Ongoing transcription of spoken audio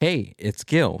Hey, it's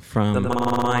Gil from The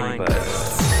Mind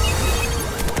Buzz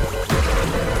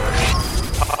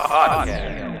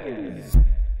Podcast.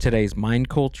 today's Mind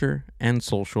Culture and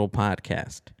Social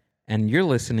Podcast. And you're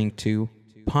listening to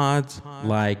Pods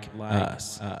Like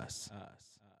Us.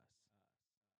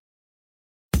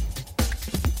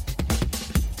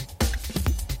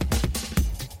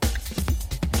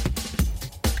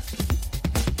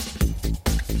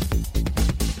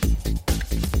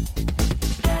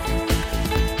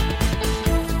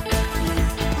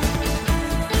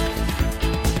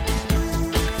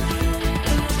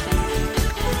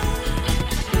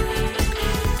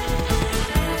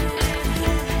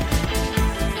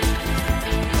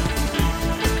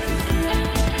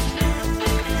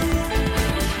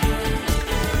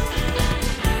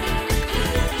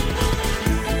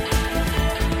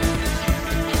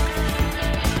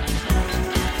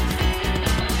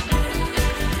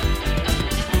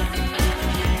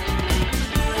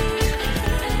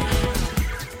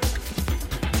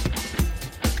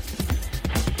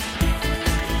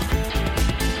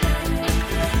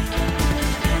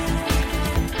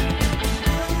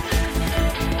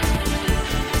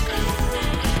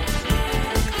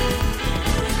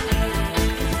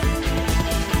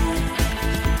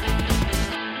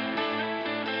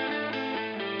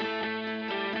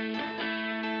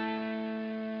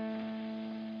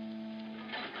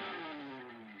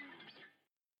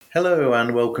 Hello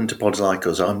and welcome to Pods Like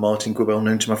Us. I'm Martin Quibell,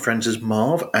 known to my friends as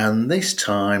Marv, and this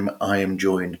time I am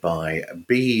joined by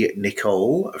B.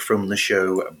 Nicole from the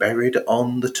show Buried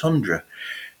on the Tundra.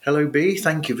 Hello B,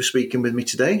 thank you for speaking with me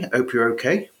today. Hope you're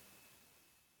okay.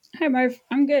 Hi Marv,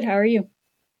 I'm good. How are you?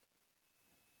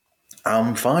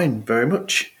 I'm fine, very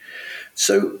much.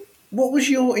 So, what was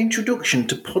your introduction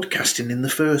to podcasting in the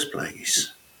first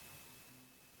place?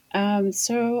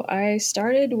 So I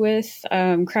started with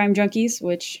Crime Junkies,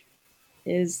 which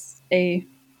is a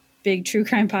big true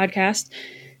crime podcast.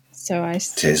 So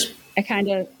It is. I kind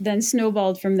of then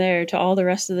snowballed from there to all the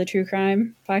rest of the true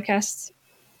crime podcasts.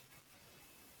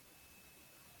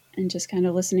 And just kind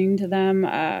of listening to them,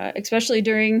 especially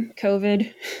during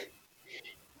COVID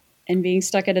and being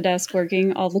stuck at a desk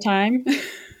working all the time.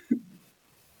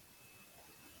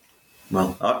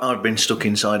 Well, I've been stuck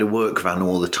inside a work van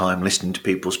all the time listening to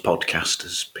people's podcasts,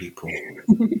 as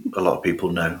a lot of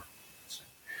people know.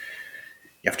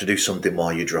 You have to do something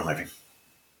while you're driving.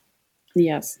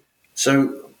 Yes.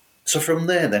 So from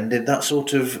there, then, did that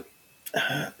sort of?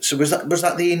 So was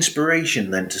that the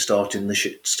inspiration then to starting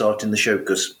the show?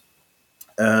 Because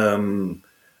I've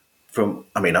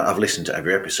listened to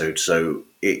every episode, so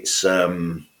it's a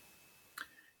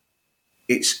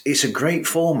great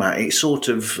format. It's sort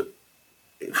of,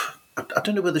 I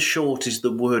don't know whether short is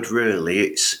the word really.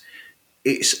 It's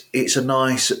a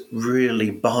nice,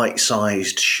 really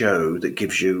bite-sized show that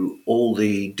gives you all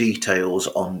the details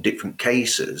on different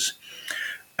cases.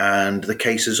 And the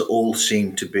cases all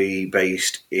seem to be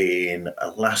based in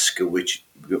Alaska, which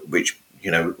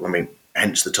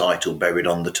hence the title, Buried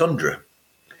on the Tundra.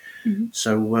 Mm-hmm.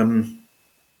 So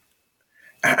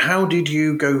how did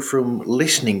you go from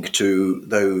listening to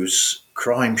those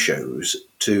crime shows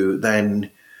to then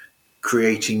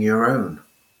creating your own?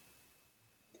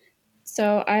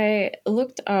 So I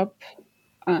looked up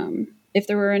if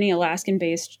there were any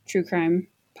Alaskan-based true crime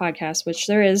podcasts, which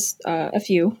there is a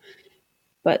few,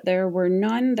 but there were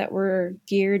none that were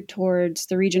geared towards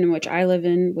the region in which I live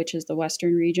in, which is the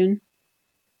Western region,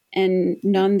 and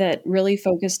none that really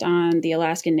focused on the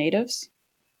Alaskan Natives.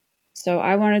 So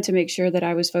I wanted to make sure that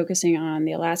I was focusing on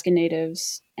the Alaskan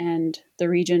Natives and the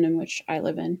region in which I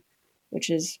live in, which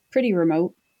is pretty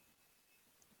remote.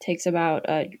 It takes about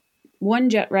one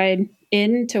jet ride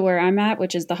in to where I'm at,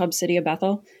 which is the hub city of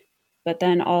Bethel. But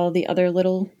then all the other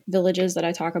little villages that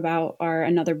I talk about are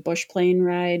another bush plane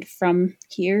ride from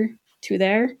here to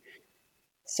there.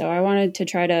 So I wanted to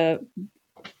try to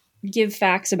give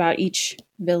facts about each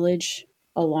village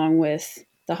along with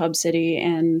the hub city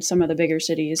and some of the bigger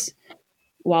cities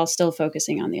while still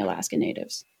focusing on the Alaska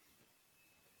Natives.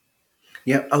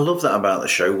 Yeah, I love that about the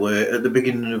show, where at the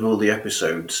beginning of all the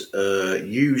episodes,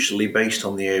 usually based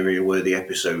on the area where the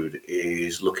episode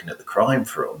is looking at the crime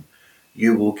from,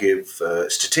 you will give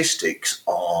statistics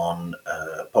on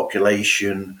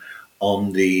population,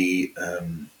 on the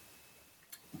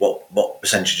what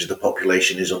percentage of the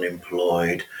population is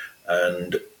unemployed,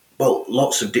 and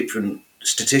lots of different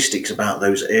statistics about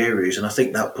those areas. And I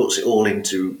think that puts it all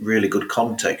into really good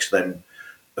context then,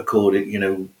 according,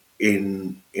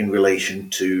 in relation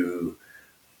to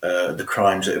the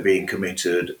crimes that are being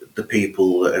committed, the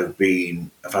people that have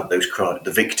had those crimes,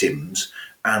 the victims,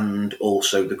 and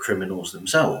also the criminals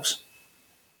themselves.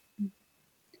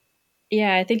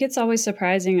 Yeah, I think it's always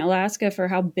surprising. Alaska, for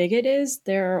how big it is,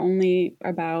 there are only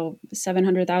about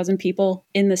 700,000 people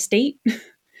in the state.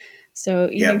 So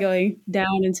even Yeah, going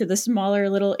down into the smaller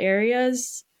little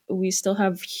areas, we still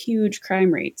have huge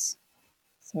crime rates.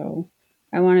 So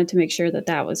I wanted to make sure that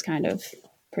that was kind of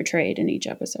portrayed in each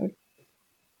episode.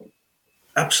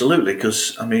 absolutely.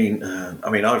 Because I've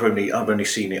only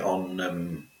seen it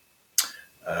on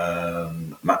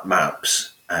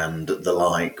maps and the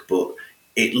like, but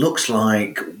it looks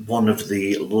like one of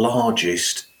the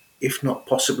largest, if not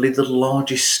possibly the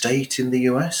largest state in the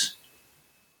US.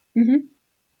 Hmm.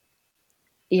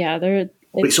 Yeah, But it's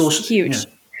it's also, yeah, huge.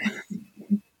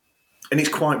 and it's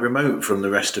quite remote from the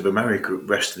rest of America,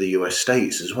 rest of the US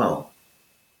states as well.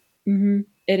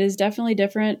 It is definitely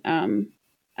different.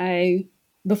 I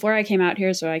Before I came out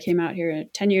here, so I came out here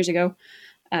 10 years ago.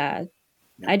 Uh,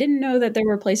 Yeah. I didn't know that there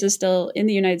were places still in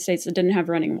the United States that didn't have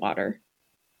running water.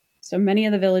 So many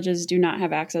of the villages do not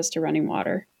have access to running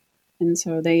water. And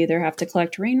so they either have to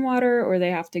collect rainwater or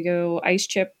they have to go ice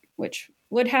chip, which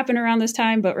would happen around this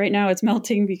time, but right now it's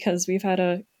melting because we've had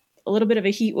a little bit of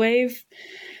a heat wave.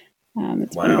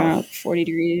 It's been Wow. about 40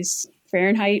 degrees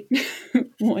Fahrenheit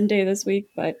one day this week,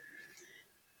 but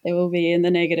it will be in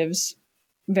the negatives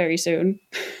very soon.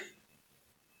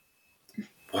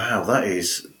 Wow, that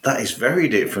is very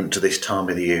different to this time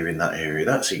of the year in that area.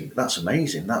 That's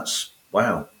amazing. That's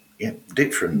wow. Yeah,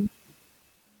 different.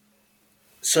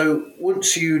 So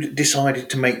once you decided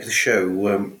to make the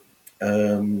show,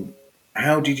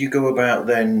 how did you go about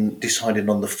then deciding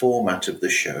on the format of the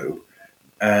show,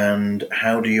 and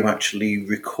how do you actually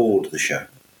record the show?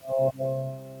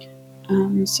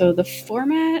 So the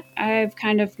format I've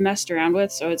kind of messed around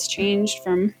with, so it's changed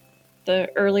from the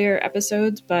earlier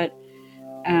episodes, but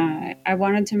I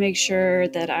wanted to make sure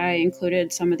that I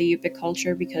included some of the Yupik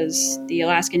culture because the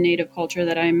Alaskan Native culture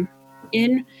that I'm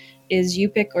in is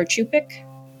Yupik or Chupik.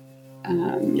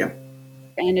 Yeah. Um,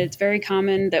 and it's very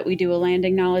common that we do a land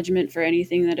acknowledgement for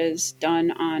anything that is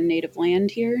done on native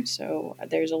land here. So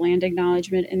there's a land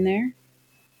acknowledgement in there.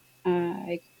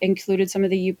 I included some of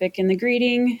the Yupik in the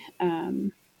greeting.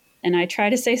 And I try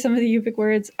to say some of the Yupik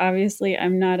words. Obviously,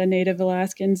 I'm not a native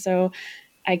Alaskan, so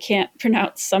I can't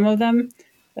pronounce some of them,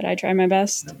 but I try my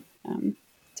best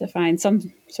to find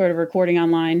some sort of recording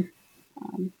online.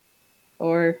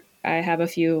 Or I have a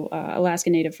few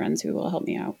Alaskan Native friends who will help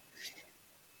me out.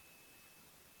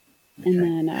 And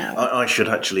then I should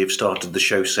actually have started the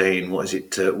show saying, "What is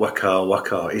it? Waka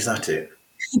waka." Is that it?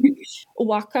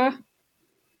 Waka.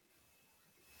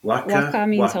 Waka Waka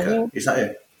means waka. hello. Is that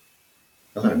it?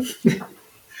 Hello.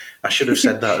 I should have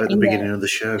said that at the And, beginning of the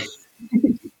show.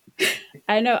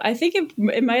 I know. I think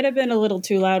it might have been a little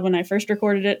too loud when I first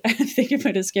recorded it. I think it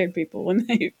might have scared people when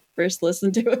they first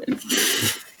listened to it.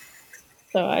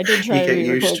 So I did try You to get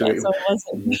used re-record to that, it. so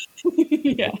it wasn't.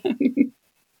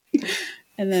 Yeah.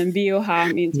 And then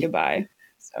Bioha means goodbye.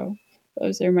 So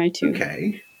those are my two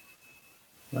Okay.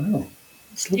 Wow.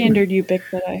 That's lovely. standard Yupik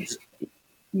that I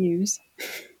use.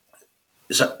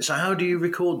 So how do you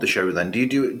record the show then? Do you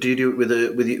do it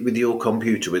with your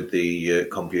computer, with the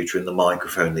computer and the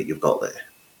microphone that you've got there?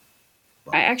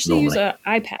 I actually use Normally.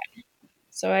 an iPad.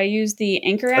 So I use the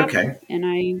Anchor app Okay. and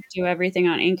I do everything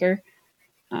on Anchor.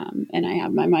 And I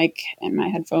have my mic and my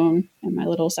headphone and my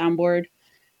little soundboard.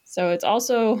 So it's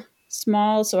also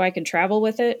small so I can travel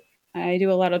with it. I do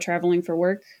a lot of traveling for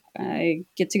work. I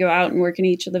get to go out and work in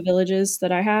each of the villages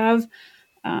that I have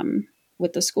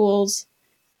with the schools.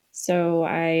 So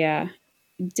I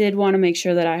did want to make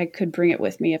sure that I could bring it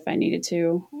with me if I needed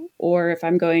to, or if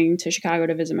I'm going to Chicago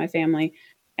to visit my family,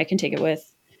 I can take it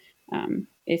with.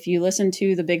 If you listen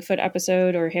to the Bigfoot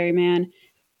episode or Hairy Man,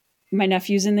 my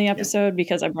nephew's in the Yeah. episode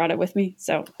because I brought it with me.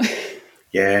 So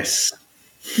Yes.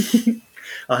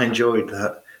 I enjoyed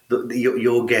that.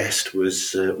 Your guest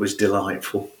was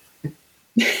delightful.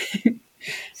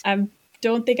 I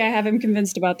don't think I have him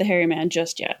convinced about the Hairy Man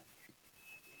just yet.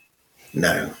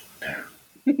 No, no.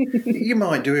 You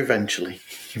might do eventually.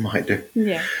 You might do.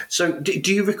 Yeah. So,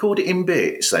 do you record it in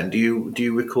bits then? Do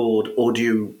you record, or do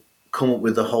you come up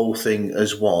with the whole thing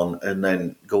as one and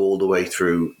then go all the way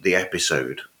through the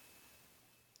episode?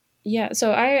 Yeah.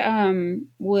 So I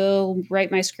will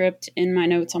write my script in my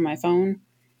notes on my phone.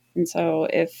 And so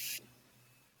if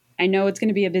I know it's going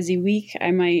to be a busy week,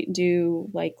 I might do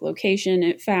like location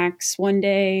at facts one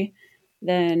day,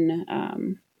 then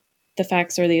the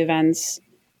facts or the events.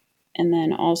 And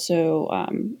then also,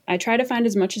 I try to find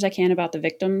as much as I can about the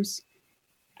victims.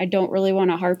 I don't really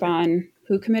want to harp on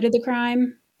who committed the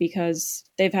crime because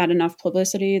they've had enough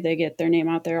publicity. They get their name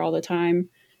out there all the time.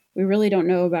 We really don't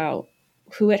know about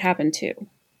who it happened to.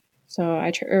 So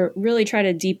I really try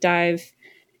to deep dive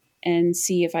and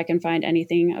see if I can find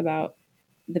anything about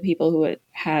the people who it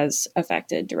has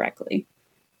affected directly.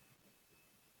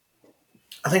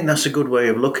 I think that's a good way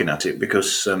of looking at it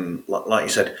because, like you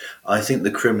said, I think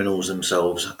the criminals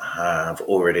themselves have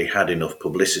already had enough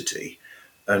publicity.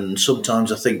 And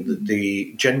sometimes I think that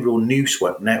the general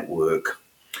newsweb network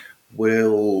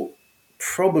will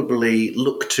probably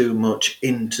look too much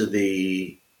into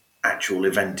the actual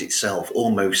event itself,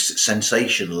 almost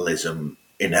sensationalism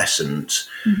in essence,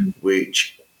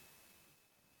 which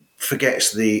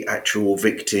forgets the actual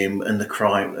victim and the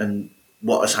crime and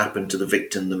what has happened to the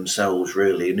victim themselves,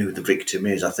 really, and who the victim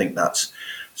is. I think that's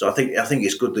so. I think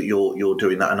it's good that you're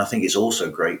doing that, and I think it's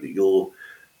also great that you're.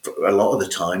 A lot of the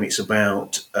time, it's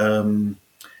about the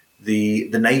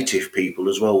native people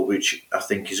as well, which I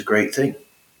think is a great thing.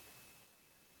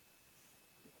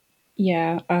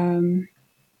 Yeah,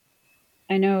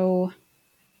 I know.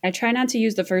 I try not to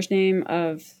use the first name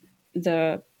of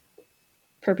the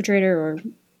perpetrator or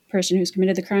person who's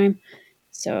committed the crime.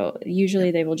 So usually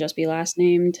they will just be last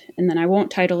named, and then I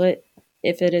won't title it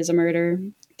if it is a murder.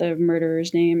 The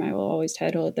murderer's name, I will always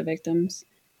title it the victim's,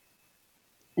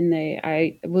 and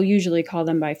I will usually call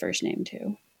them by first name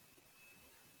too,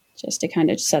 just to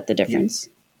kind of set the difference.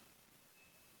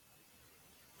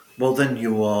 Well, then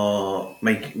you are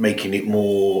making it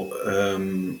more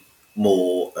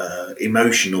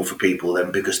emotional for people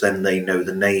then, because then they know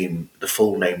the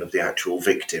full name of the actual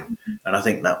victim, and I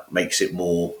think that makes it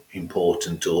more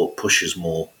important or pushes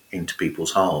more into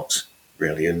people's hearts,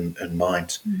 really, and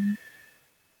minds. Mm-hmm.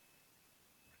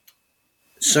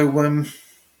 So,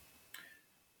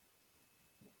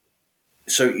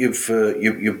 so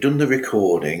you've done the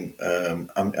recording.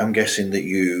 I'm guessing that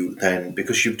you then,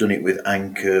 because you've done it with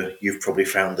Anchor, you've probably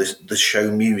found the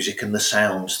show music and the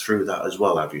sounds through that as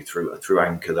well, have you? Through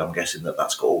Anchor, I'm guessing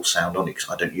that's got all sound on it because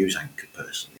I don't use Anchor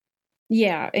personally.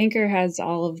 Yeah, Anchor has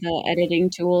all of the editing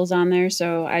tools on there,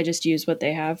 so I just use what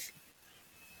they have.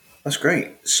 That's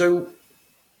great. So,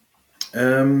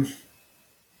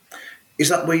 is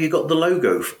that where you got the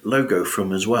logo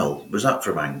from as well? Was that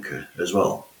from Anchor as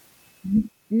well?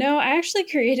 No, I actually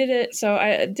created it. So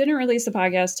I didn't release the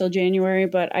podcast till January,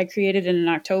 but I created it in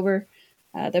October.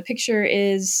 The picture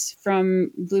is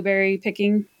from blueberry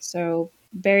picking. So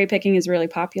berry picking is really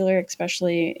popular,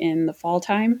 especially in the fall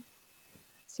time.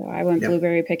 So I went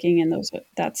blueberry picking, and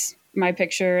that's my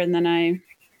picture. And then I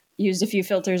used a few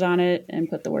filters on it and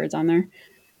put the words on there.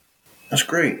 That's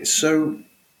great. So,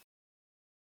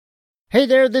 hey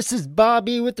there, this is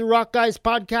Bobby with the Rock Guys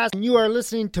Podcast, and you are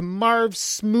listening to Marv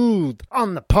Smooth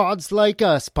on the Pods Like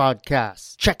Us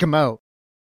podcast. Check him out.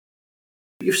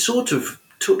 you've sort of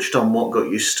touched on what got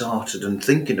you started and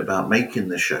thinking about making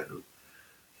the show.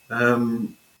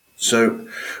 So,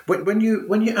 when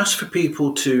you ask for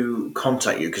people to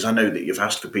contact you, because I know that you've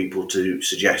asked for people to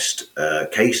suggest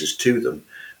cases to them,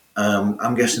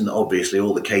 I'm guessing that obviously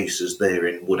all the cases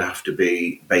therein would have to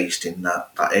be based in that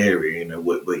area, you know,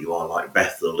 where you are, like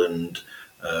Bethel and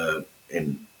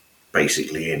in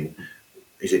basically in,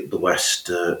 is it the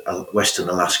Western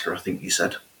Alaska? I think you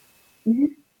said. Mm-hmm.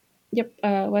 Yep,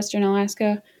 Western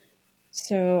Alaska.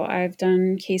 So I've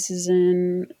done cases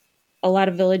in a lot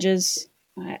of villages.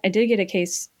 I did get a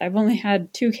case. I've only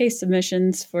had 2 case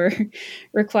submissions for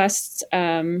requests.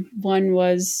 One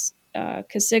was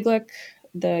Kasiglik,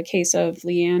 the case of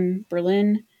Leanne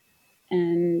Berlin,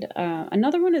 and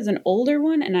another one is an older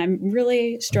one, and I'm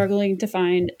really struggling to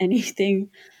find anything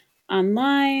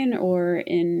online or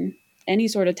in any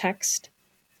sort of text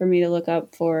for me to look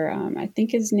up for. I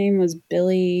think his name was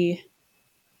Billy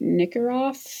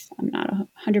Nikoroff. I'm not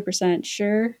 100%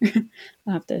 sure.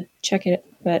 I'll have to check it,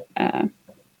 but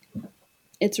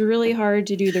it's really hard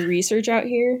to do the research out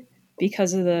here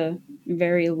because of the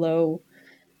very low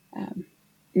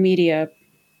media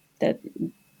that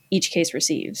each case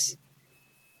receives.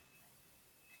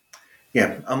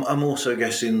 Yeah, I'm also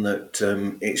guessing that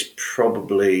it's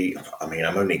probably, I mean,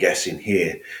 I'm only guessing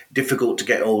here, difficult to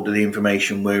get hold of the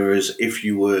information, whereas if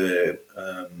you were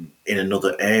in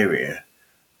another area,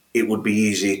 it would be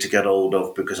easy to get hold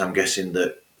of, because I'm guessing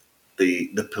that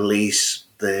the police,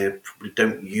 they probably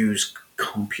don't use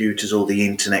computers or the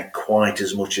internet quite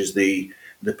as much as the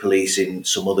police in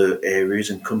some other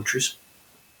areas and countries.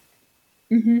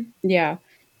 Mm-hmm. Yeah.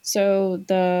 So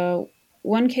the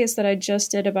one case that I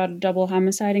just did about a double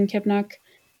homicide in Kipnuk,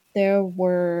 there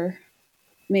were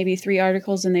maybe 3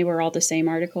 articles, and they were all the same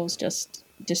articles, just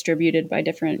distributed by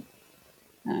different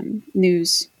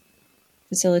news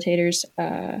facilitators.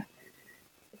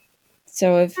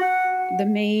 So if the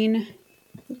main,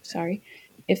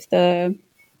 if the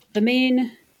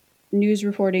main news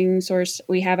reporting source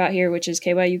we have out here, which is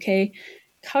KYUK,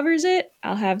 covers it,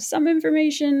 I'll have some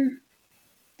information.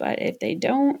 But if they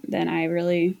don't, then I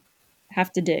really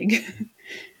have to dig.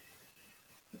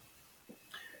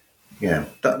 Yeah,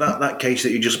 that case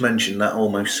that you just mentioned, that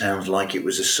almost sounds like it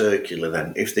was a circular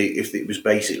then. If it was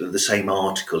basically the same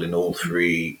article in all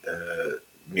three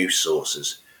news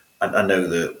sources. I know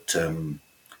that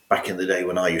back in the day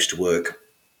when I used to work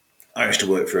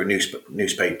for a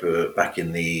newspaper back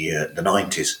in the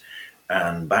 90s.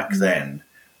 And back then,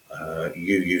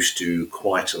 you used to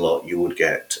quite a lot, you would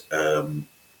get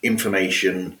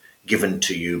information given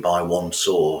to you by one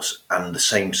source, and the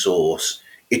same source,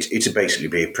 it'd basically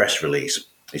be a press release,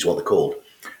 is what they're called.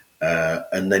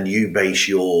 And then you base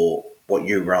what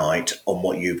you write on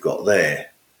what you've got there.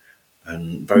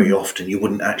 And very often you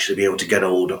wouldn't actually be able to get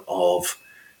hold of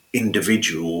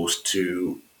individuals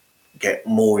to get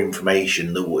more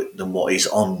information than what is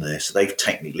on there. So they've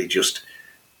technically just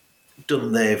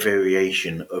done their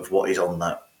variation of what is on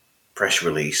that press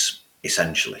release,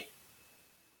 essentially.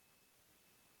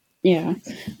 Yeah.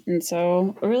 And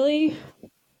so really,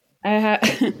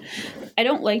 I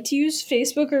don't like to use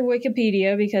Facebook or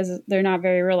Wikipedia because they're not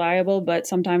very reliable, but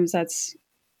sometimes that's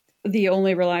the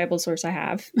only reliable source I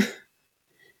have.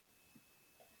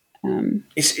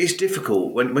 It's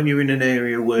difficult when you're in an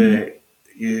area where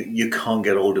you can't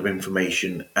get hold of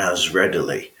information as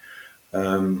readily.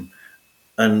 And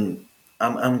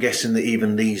I'm guessing that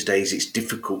even these days it's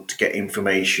difficult to get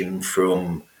information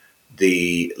from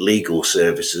the legal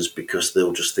services because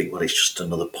they'll just think, well, it's just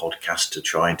another podcaster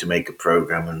trying to make a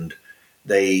program, and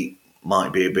they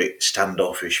might be a bit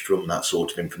standoffish from that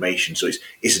sort of information. So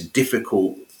it's a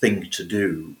difficult thing to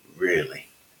do, really.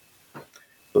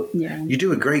 But you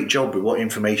do a great job with what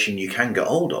information you can get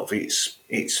hold of. It's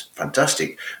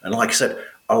fantastic. And like I said,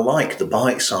 I like the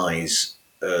bite size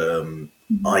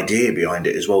idea behind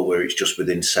it as well, where it's just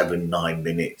within 7-9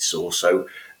 minutes or so,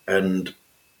 and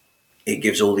it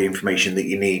gives all the information that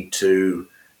you need to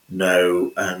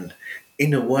know. And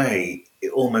in a way,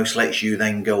 it almost lets you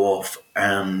then go off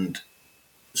and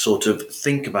sort of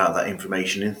think about that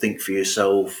information and think for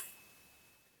yourself,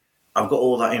 I've got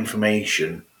all that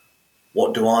information.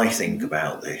 What do I think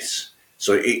about this?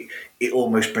 So it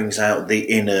almost brings out the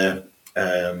inner,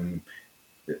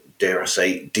 dare I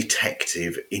say,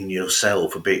 detective in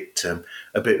yourself, a bit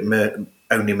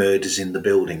only murders in the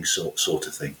building sort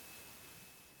of thing.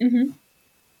 Mm-hmm.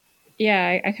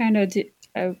 Yeah, I kind of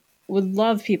I would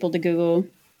love people to Google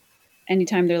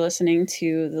anytime they're listening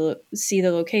to see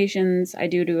the locations. I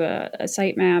do a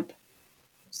site map.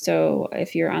 So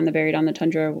if you're on the Buried on the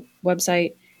Tundra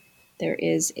website, there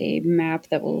is a map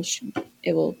that will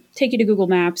take you to Google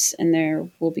Maps, and there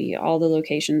will be all the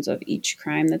locations of each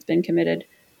crime that's been committed,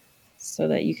 so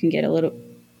that you can get a little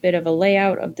bit of a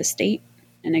layout of the state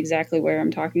and exactly where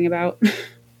I'm talking about.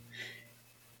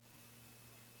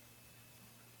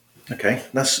 Okay,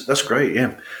 that's great.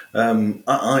 Yeah,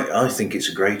 I think it's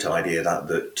a great idea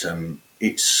that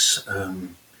it's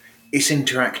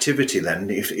interactivity. Then,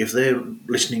 if they're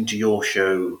listening to your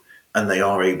show and they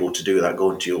are able to do that,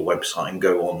 go onto your website and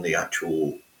go on the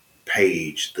actual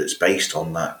page that's based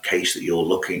on that case that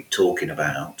you're talking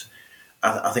about,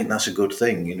 I think that's a good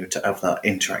thing. To have that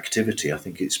interactivity, I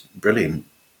think it's brilliant.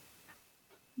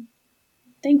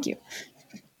 Thank you.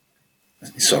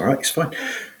 It's all right. It's fine.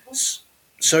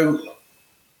 So,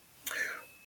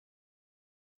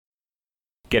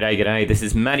 G'day. This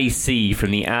is Matty C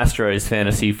from the Astros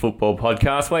Fantasy Football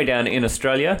Podcast, way down in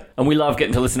Australia. And we love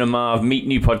getting to listen to Marv meet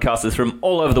new podcasters from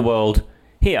all over the world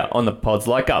here on the Pods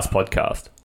Like Us podcast.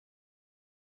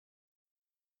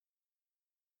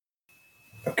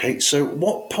 Okay, so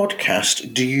what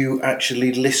podcast do you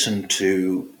actually listen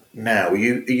to now? Are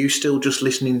you still just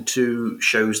listening to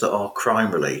shows that are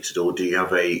crime related, or do you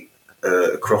have a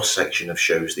cross section of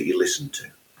shows that you listen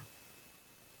to?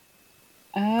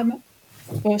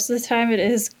 Most of the time it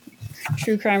is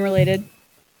true crime related.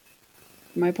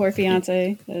 My poor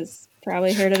fiance has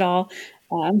probably heard it all.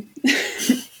 I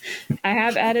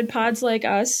have added Pods Like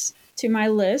Us to my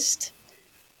list.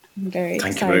 I'm very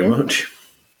excited. Thank you very much.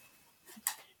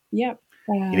 Yep.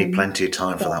 You need plenty of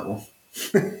time for that one.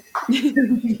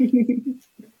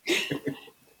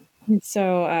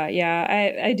 So,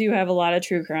 I do have a lot of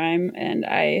true crime, and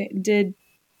I did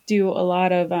do a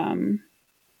lot of,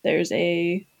 there's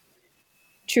a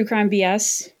True Crime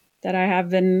BS that I have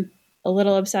been a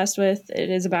little obsessed with. It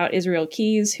is about Israel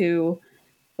Keys, who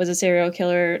was a serial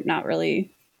killer, not really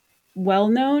well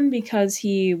known because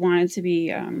he wanted to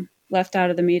be left out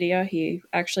of the media. He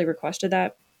actually requested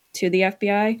that to the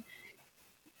FBI,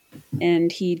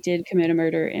 and he did commit a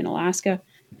murder in Alaska.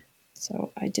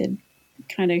 So I did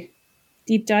kind of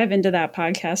deep dive into that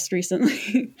podcast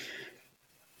recently.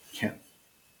 Yeah.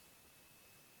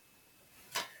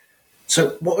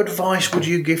 So, what advice would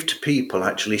you give to people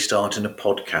actually starting a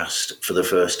podcast for the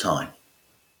first time?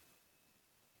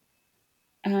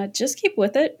 Just keep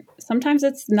with it. Sometimes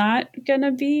it's not going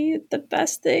to be the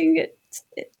best thing.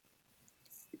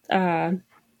 At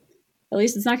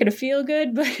least it's not going to feel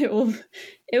good, but it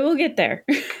will get there.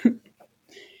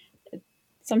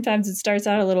 Sometimes it starts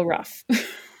out a little rough.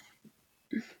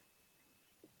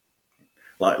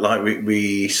 Like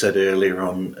we said earlier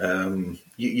on,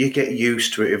 you get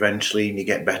used to it eventually, and you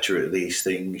get better at these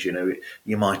things. You know,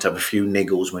 you might have a few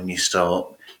niggles when you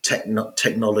start,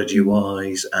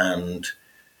 technology-wise, and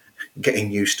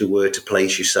getting used to where to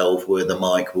place yourself, where the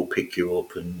mic will pick you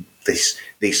up, and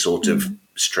these sort of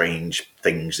strange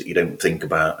things that you don't think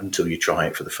about until you try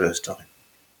it for the first time.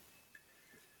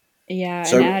 Yeah,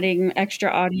 So- and adding extra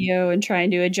audio and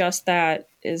trying to adjust that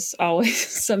is always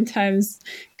sometimes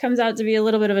comes out to be a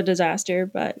little bit of a disaster,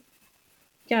 but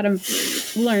gotta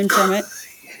learn from it.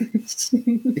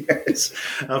 Yes,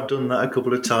 I've done that a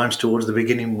couple of times towards the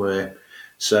beginning when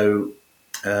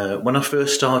I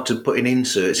first started putting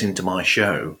inserts into my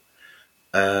show,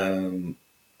 I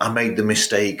made the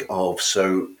mistake of,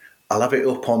 so I'll have it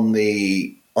up on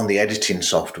the editing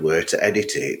software to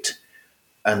edit it,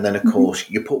 and then of course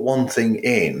you put one thing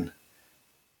in,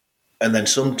 and then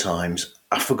sometimes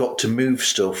I forgot to move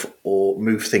stuff or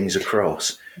move things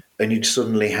across, and you'd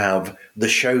suddenly have the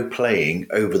show playing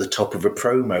over the top of a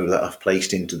promo that I've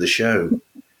placed into the show,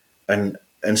 and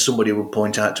somebody would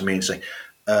point out to me and say,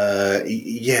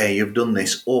 yeah, you've done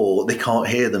this, or they can't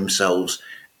hear themselves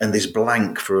and there's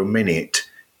blank for a minute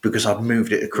because I've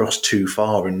moved it across too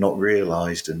far and not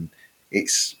realised. And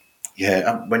it's,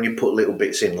 yeah, when you put little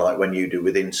bits in, like when you do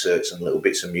with inserts and little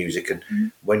bits of music,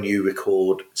 and when you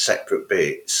record separate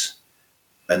bits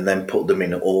and then put them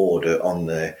in order on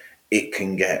there, it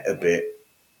can get a bit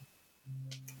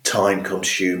time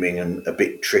consuming and a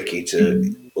bit tricky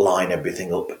to line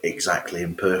everything up exactly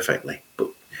and perfectly.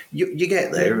 But you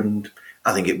get there, and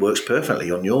I think it works perfectly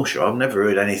on your show. I've never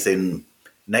heard anything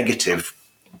negative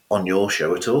on your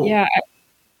show at all. Yeah,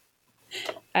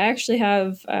 I actually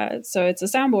have, so it's a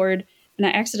soundboard, and I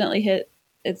accidentally hit,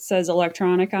 it says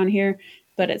electronic on here,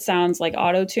 but it sounds like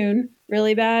auto-tune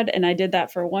really bad, and I did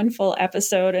that for one full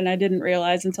episode, and I didn't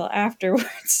realize until afterwards,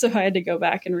 so I had to go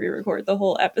back and re-record the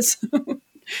whole episode.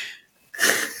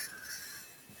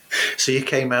 So you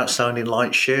came out sounding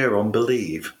like Cher on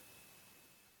Believe.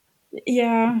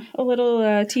 Yeah, a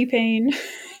little T-Pain.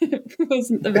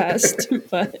 Wasn't the best,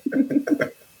 but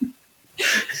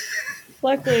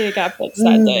luckily it got fixed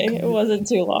that day. It wasn't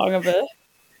too long of a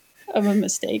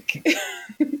mistake.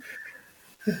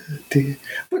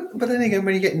 But then again,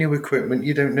 when you get new equipment,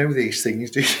 you don't know these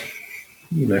things, do you?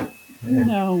 You know.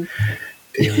 No.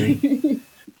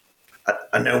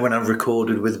 I know when I've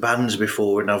recorded with bands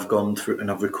before, and I've gone through and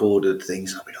I've recorded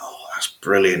things, I've been, oh, that's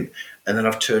brilliant. And then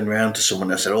I've turned around to someone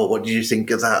and I said, oh, what did you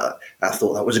think of that? I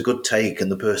thought that was a good take.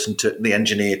 And the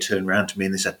engineer turned around to me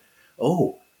and they said,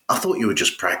 oh, I thought you were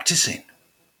just practicing.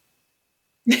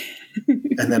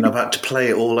 And then I've had to play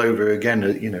it all over again,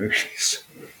 you know.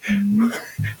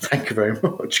 Thank you very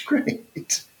much.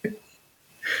 Great.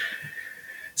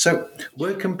 So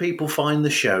where can people find the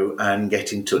show and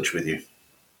get in touch with you?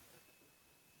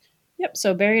 Yep,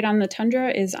 so Buried on the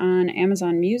Tundra is on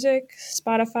Amazon Music,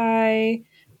 Spotify,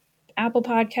 Apple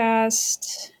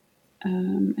Podcast.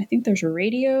 I think there's a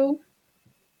radio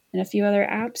and a few other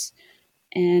apps.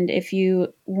 And if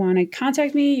you want to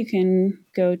contact me, you can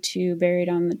go to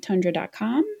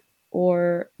buriedonthetundra.com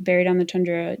or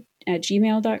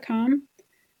buriedonthetundra@gmail.com.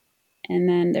 And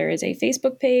then there is a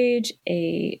Facebook page,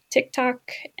 a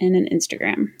TikTok, and an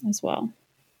Instagram as well,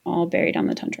 all Buried on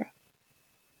the Tundra.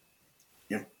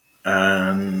 Yeah.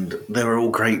 And they're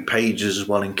all great pages as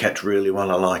well and kept really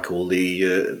well. I like all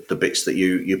the bits that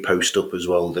you post up as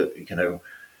well that, you know,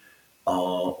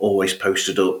 are always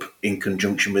posted up in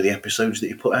conjunction with the episodes that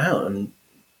you put out. And,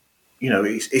 you know,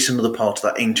 it's another part of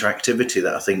that interactivity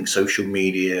that I think social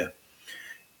media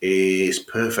is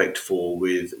perfect for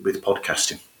with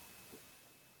podcasting.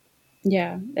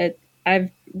 Yeah, I've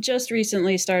just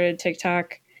recently started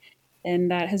TikTok,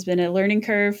 and that has been a learning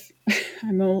curve.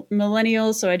 I'm a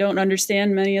millennial, so I don't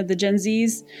understand many of the Gen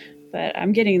Zs, but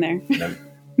I'm getting there. No.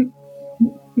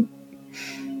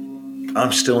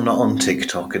 I'm still not on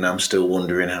TikTok, and I'm still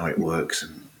wondering how it works,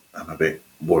 and I'm a bit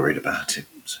worried about it.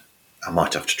 So I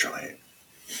might have to try it.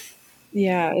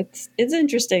 Yeah, it's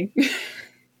interesting.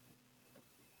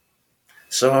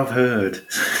 So I've heard.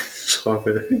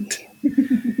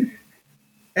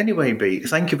 Anyway, B,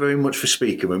 thank you very much for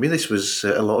speaking with me. This was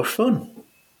a lot of fun.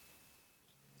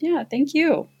 Yeah, thank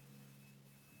you.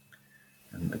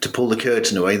 And to pull the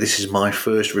curtain away, this is my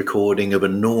first recording of a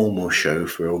normal show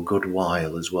for a good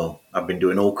while as well. I've been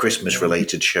doing all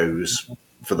Christmas-related shows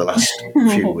for the last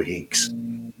few weeks.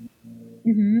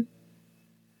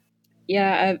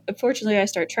 Yeah, unfortunately, I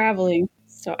start traveling,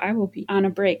 so I will be on a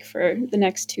break for the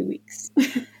next 2 weeks.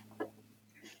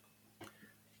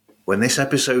 When this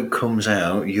episode comes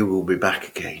out, you will be back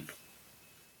again.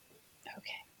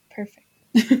 Okay, perfect.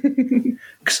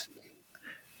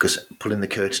 Because pulling the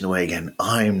curtain away again,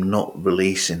 I'm not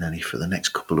releasing any for the next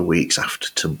couple of weeks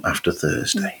after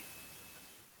Thursday.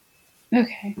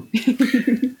 Okay.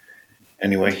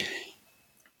 Anyway,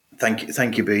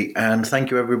 thank you, B, and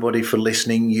thank you everybody for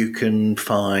listening. You can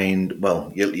find,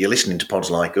 well, you're listening to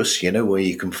Pods Like Us, you know where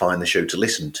you can find the show to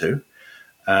listen to.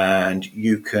 And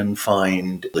you can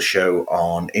find the show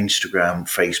on Instagram,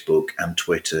 Facebook, and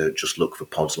Twitter. Just look for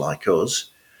Pods Like Us.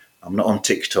 I'm not on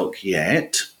TikTok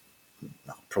yet.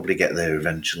 I'll probably get there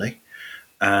eventually.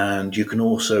 And you can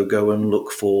also go and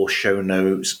look for show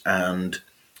notes and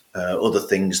other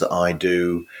things that I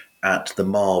do at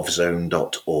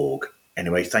themarvzone.org.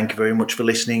 Anyway, thank you very much for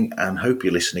listening, and hope you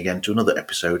listen again to another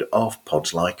episode of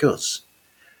Pods Like Us.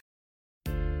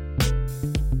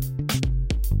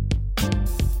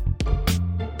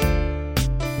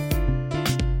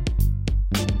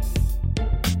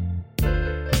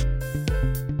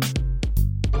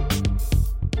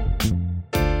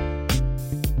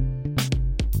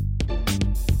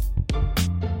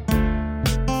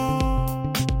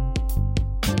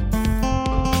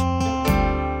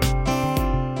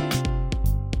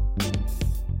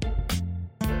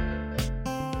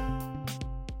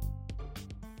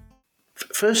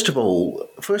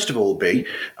 First of all, B,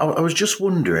 I was just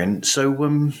wondering.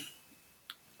 So,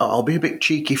 I'll be a bit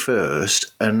cheeky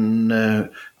first, and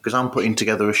because I'm putting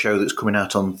together a show that's coming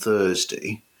out on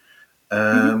Thursday,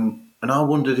 and I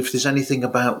wondered if there's anything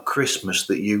about Christmas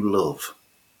that you love.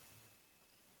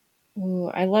 Ooh,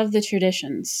 I love the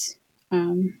traditions.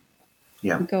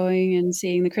 Yeah, Going and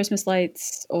seeing the Christmas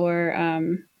lights, or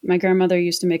my grandmother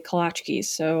used to make kolachkis,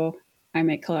 so I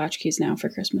make kolachkis now for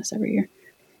Christmas every year.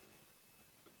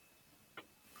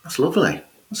 that's lovely.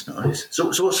 That's nice. So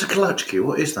what's a kolachki?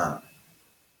 What is that?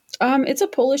 It's a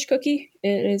Polish cookie.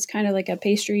 It is kind of like a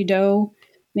pastry dough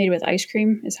made with ice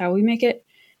cream is how we make it.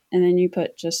 And then you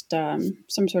put just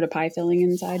some sort of pie filling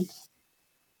inside.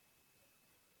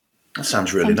 That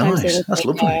sounds really Sometimes they nice. look That's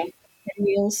like, lovely.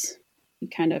 pinwheels. You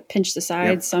kind of pinch the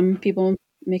sides. Yep. Some people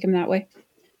make them that way.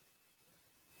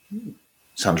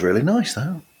 Sounds really nice,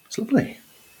 though. It's lovely.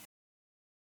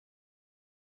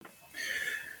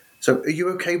 So, are you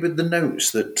okay with the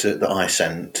notes that I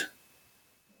sent?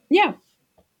 Yeah.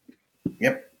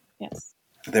 Yep. Yes.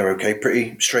 They're okay,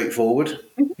 pretty straightforward.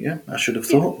 Yeah, I should have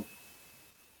thought.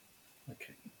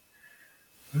 Okay,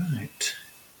 right.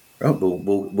 Right,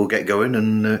 we'll get going,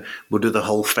 and we'll do the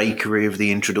whole fakery of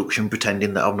the introduction,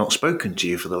 pretending that I've not spoken to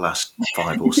you for the last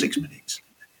 5 or 6 minutes.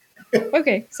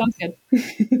 Okay, sounds good.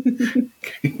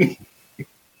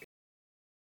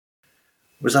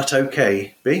 Was that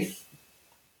okay, B?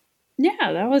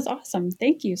 Yeah, that was awesome.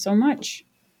 Thank you so much.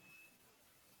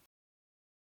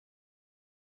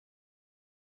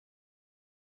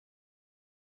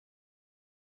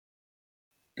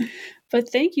 But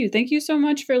thank you. Thank you so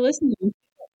much for listening.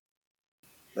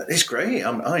 It's great.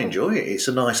 I enjoy it. It's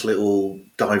a nice little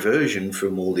diversion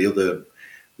from all the other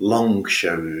long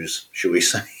shows, shall we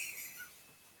say.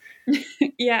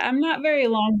 Yeah, I'm not very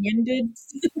long-winded.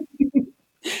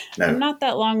 No, I'm not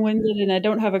that long-winded, and I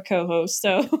don't have a co-host,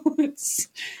 so it's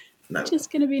no.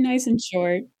 just going to be nice and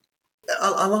short.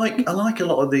 I like a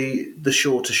lot of the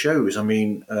shorter shows. I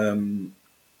mean,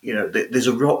 there's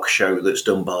a rock show that's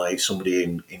done by somebody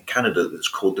in Canada that's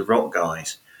called The Rock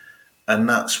Guys, and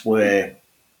that's where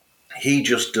he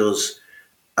just does.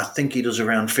 I think he does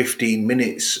around 15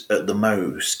 minutes at the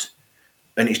most,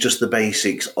 and it's just the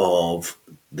basics of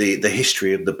the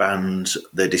history of the band,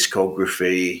 their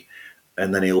discography,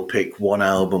 and then he'll pick one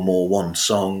album or one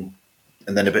song,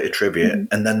 and then a bit of trivia,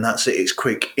 and then that's it. It's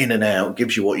quick, in and out,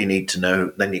 gives you what you need to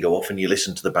know. Then you go off and you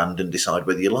listen to the band and decide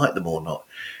whether you like them or not.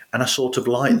 And I sort of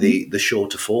like the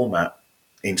shorter format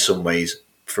in some ways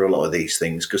for a lot of these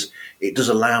things, because it does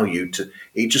allow you to,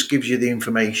 it just gives you the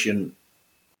information.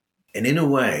 And in a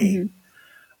way,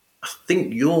 I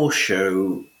think your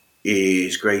show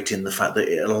is great in the fact that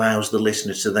it allows the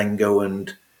listener to then go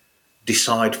and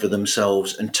decide for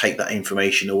themselves and take that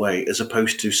information away, as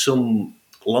opposed to some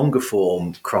longer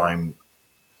form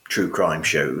true crime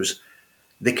shows.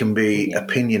 they can be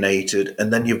opinionated,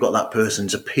 and then you've got that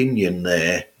person's opinion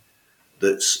there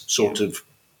that's sort of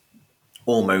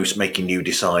almost making you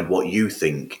decide what you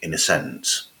think, in a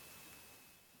sense.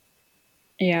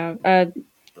 Yeah.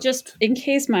 Just in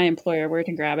case my employer were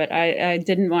to grab it, I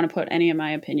didn't want to put any of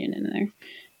my opinion in there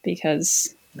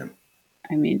because, No.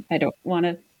 I mean, I don't want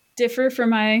to differ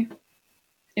from my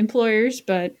employers,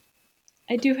 but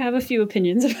I do have a few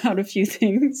opinions about a few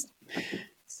things.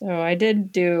 So I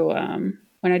did do,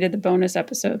 when I did the bonus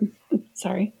episode,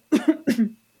 sorry,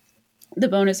 the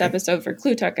bonus episode for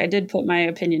Cluetuck, I did put my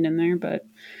opinion in there, but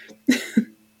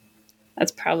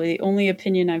that's probably the only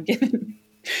opinion I've given.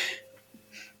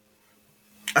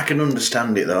 I can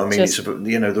understand it, though. I mean, Just-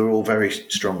 they're all very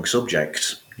strong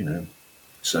subjects,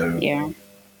 so Yeah.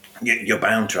 you're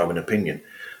bound to have an opinion.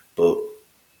 But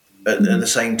at the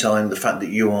same time, the fact that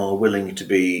you are willing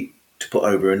to put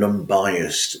over an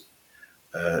unbiased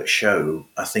show,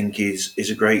 I think is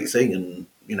a great thing. And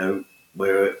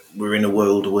we're in a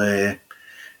world where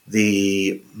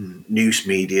the news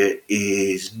media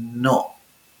is not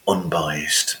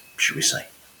unbiased, should we say?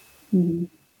 Mhm.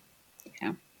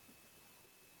 Yeah.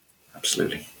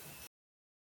 Absolutely.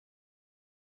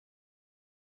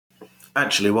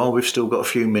 Actually, while we've still got a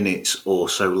few minutes or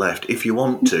so left, if you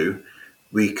want to,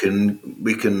 we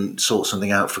can sort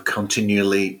something out for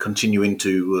continuing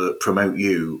to promote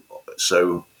you.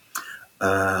 So,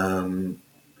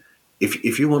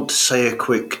 if you want to say a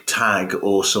quick tag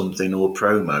or something or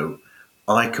promo,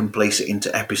 I can place it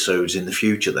into episodes in the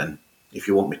future. Then, if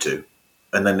you want me to,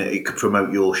 and then it could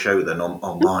promote your show then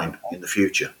online in the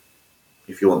future,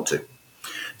 if you want to.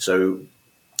 So,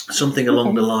 something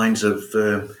along the lines of.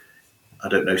 I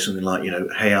don't know, something like,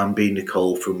 hey, I'm B.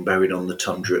 Nicole from Buried on the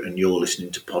Tundra and you're listening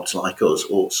to Pods Like Us,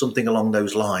 or something along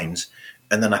those lines.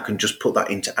 And then I can just put that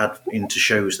into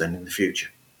shows then in the future.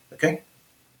 Okay?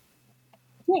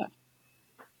 Yeah.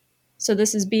 So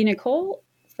this is B. Nicole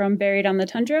from Buried on the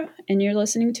Tundra, and you're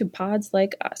listening to Pods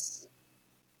Like Us.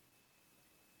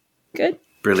 Good?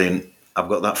 Brilliant. I've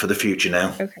got that for the future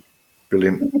now. Okay.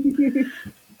 Brilliant.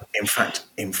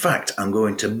 In fact, I'm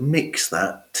going to mix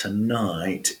that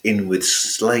tonight in with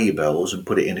Sleigh Bells and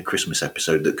put it in a Christmas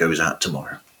episode that goes out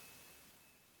tomorrow.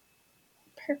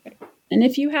 Perfect. And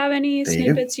if you have any There you go.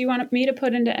 snippets you want me to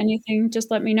put into anything,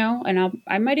 just let me know. And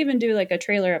I might even do like a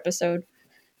trailer episode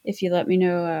if you let me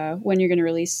know when you're going to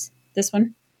release this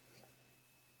one.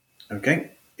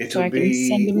 Okay. So I can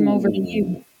send them over to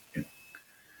you.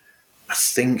 I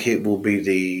think it will be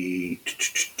the...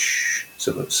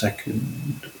 So a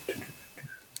second...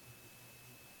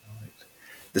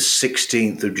 The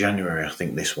 16th of January, I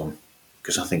think, this one.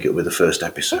 Because I think it'll be the first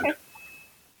episode.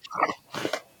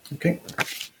 Okay.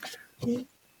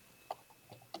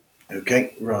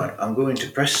 Okay, right. I'm going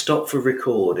to press stop for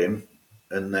recording.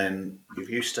 And then if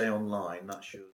you stay online, that should...